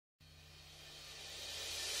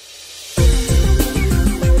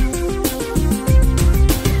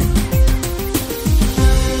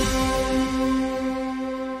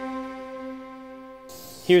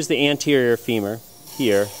here's the anterior femur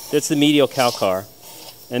here. That's the medial calcar.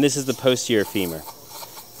 And this is the posterior femur.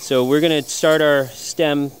 So we're going to start our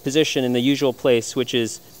stem position in the usual place, which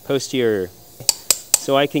is posterior.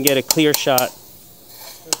 So I can get a clear shot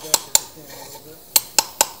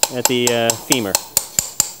at the femur.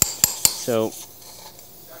 So,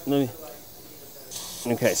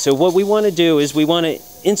 okay, so what we want to do is we want to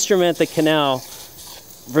instrument the canal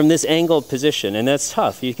from this angled position, and that's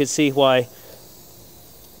tough. You can see why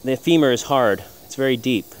the femur is hard. It's very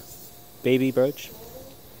deep. Baby broach.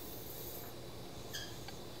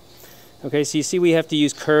 Okay, so you see we have to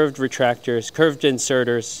use curved retractors, curved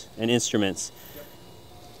inserters, and instruments.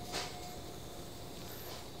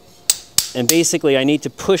 And basically I need to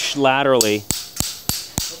push laterally.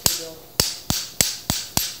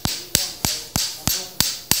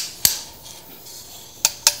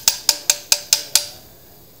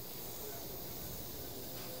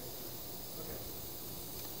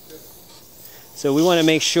 So we want to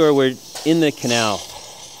make sure we're in the canal.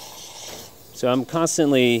 So I'm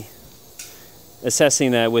constantly assessing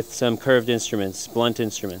that with some curved instruments, blunt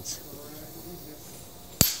instruments.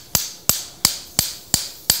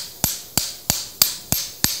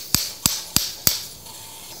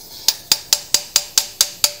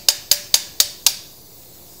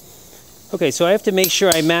 Okay, so I have to make sure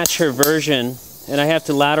I match her version, and I have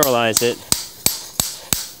to lateralize it.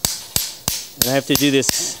 And I have to do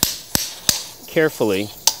this carefully.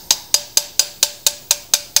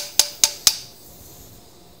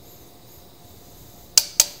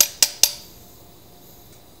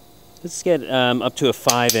 Let's get up to a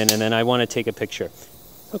 5 in, and then I want to take a picture.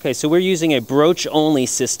 Okay, so we're using a broach-only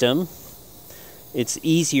system. It's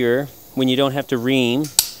easier when you don't have to ream,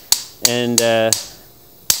 and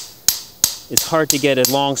it's hard to get a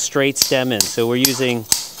long straight stem in. So we're using,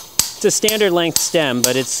 it's a standard length stem,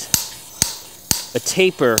 but it's a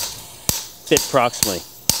taper fit proximally.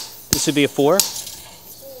 This would be a 4?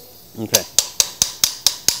 Okay.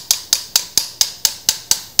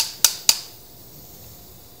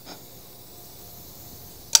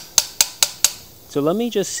 So let me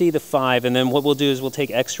just see the 5, and then what we'll do is we'll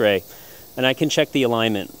take X-ray, and I can check the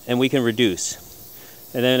alignment, and we can reduce.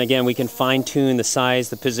 And then again, we can fine-tune the size,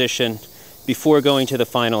 the position, before going to the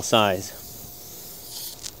final size.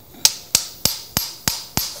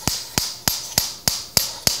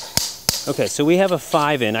 Okay, so we have a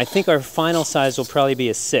 5 in. I think our final size will probably be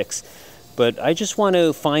a 6, but I just want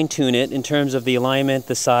to fine-tune it in terms of the alignment,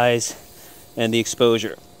 the size, and the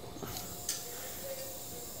exposure.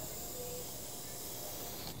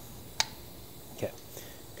 Okay,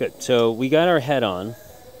 good. So we got our head on.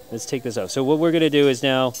 Let's take this off. So what we're going to do is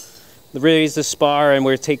now raise the spar, and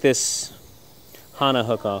we'll take this Hana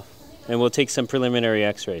hook off, and we'll take some preliminary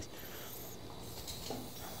x-rays.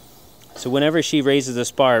 So whenever she raises the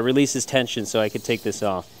spar, it releases tension, so I could take this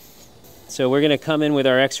off. So we're going to come in with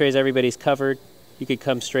our x-rays. Everybody's covered. You could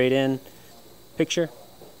come straight in. Picture.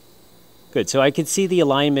 Good. So I could see the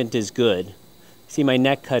alignment is good. See my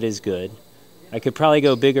neck cut is good. I could probably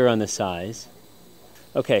go bigger on the size.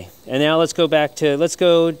 Okay, and now let's go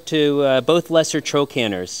to both lesser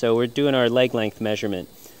trochanters. So we're doing our leg length measurement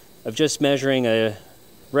of just measuring a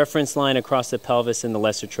reference line across the pelvis in the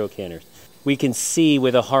lesser trochanters. We can see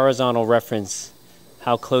with a horizontal reference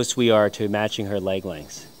how close we are to matching her leg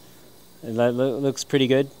lengths. And that looks pretty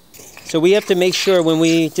good. So we have to make sure when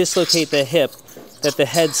we dislocate the hip that the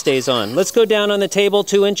head stays on. Let's go down on the table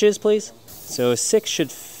 2 inches, please. So a 6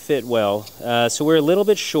 should fit well. So we're a little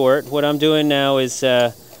bit short. What I'm doing now is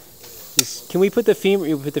can we put the femur?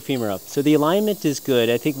 You put the femur up. So the alignment is good.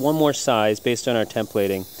 I think one more size based on our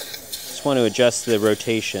templating. Just want to adjust the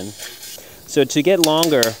rotation. So to get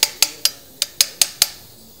longer,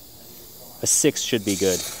 a 6 should be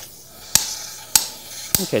good.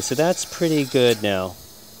 Okay, so that's pretty good now.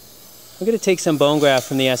 I'm going to take some bone graft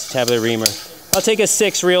from the acetabular reamer. I'll take a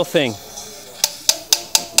 6 real thing.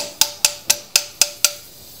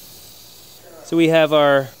 So we have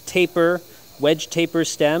our taper, wedge taper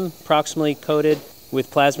stem, proximally coated with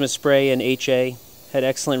plasma spray and HA. Had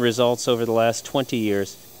excellent results over the last 20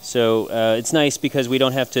 years. So it's nice because we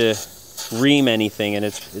don't have to ream anything, and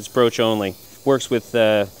it's broach only. Works with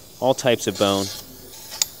all types of bone.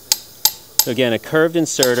 So again, a curved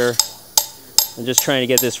inserter. I'm just trying to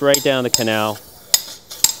get this right down the canal.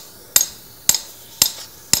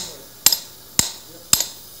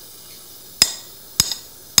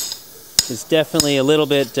 It's definitely a little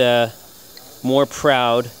bit more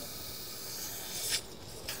proud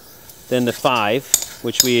than the 5,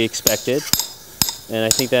 which we expected. And I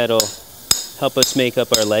think that'll help us make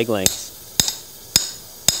up our leg lengths.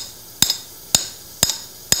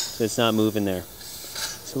 So it's not moving there.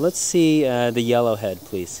 So let's see the yellow head,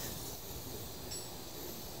 please.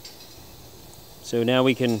 So now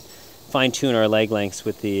we can fine-tune our leg lengths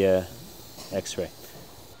with the x-ray.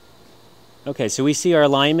 Okay, so we see our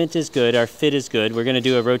alignment is good, our fit is good. We're going to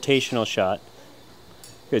do a rotational shot.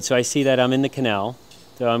 Good, so I see that I'm in the canal.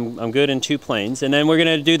 So I'm good in 2 planes. And then we're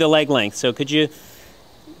going to do the leg length. So could you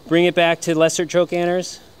bring it back to lesser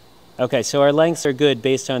trochanters? Okay, so our lengths are good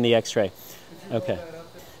based on the x-ray. Okay,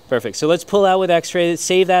 perfect. So let's pull out with x-ray.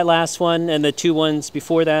 Save that last one and the 2 ones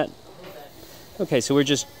before that. Okay, so we're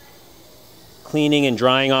just cleaning and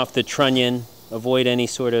drying off the trunnion, avoid any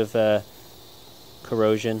sort of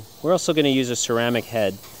corrosion. We're also going to use a ceramic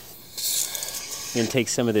head. We're going to take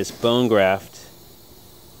some of this bone graft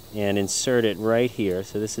and insert it right here.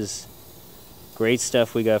 So this is great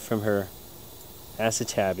stuff we got from her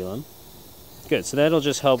acetabulum. Good, so that'll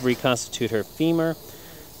just help reconstitute her femur.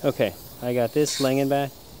 Okay, I got this laying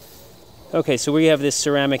back. Okay, so we have this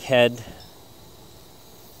ceramic head.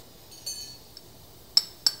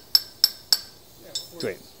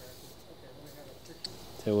 Great.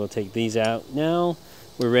 So we'll take these out now.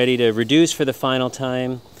 We're ready to reduce for the final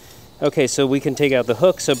time. Okay, so we can take out the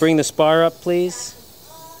hook. So bring the spar up, please.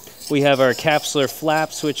 We have our capsular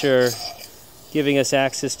flaps, which are giving us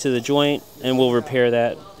access to the joint, and we'll repair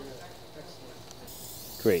that.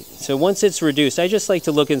 Great. So once it's reduced, I just like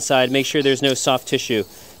to look inside, make sure there's no soft tissue.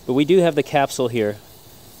 But we do have the capsule here.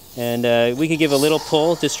 And we could give a little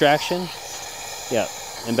pull, distraction. Yeah.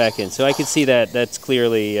 And back in. So I can see that that's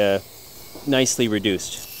clearly nicely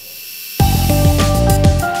reduced.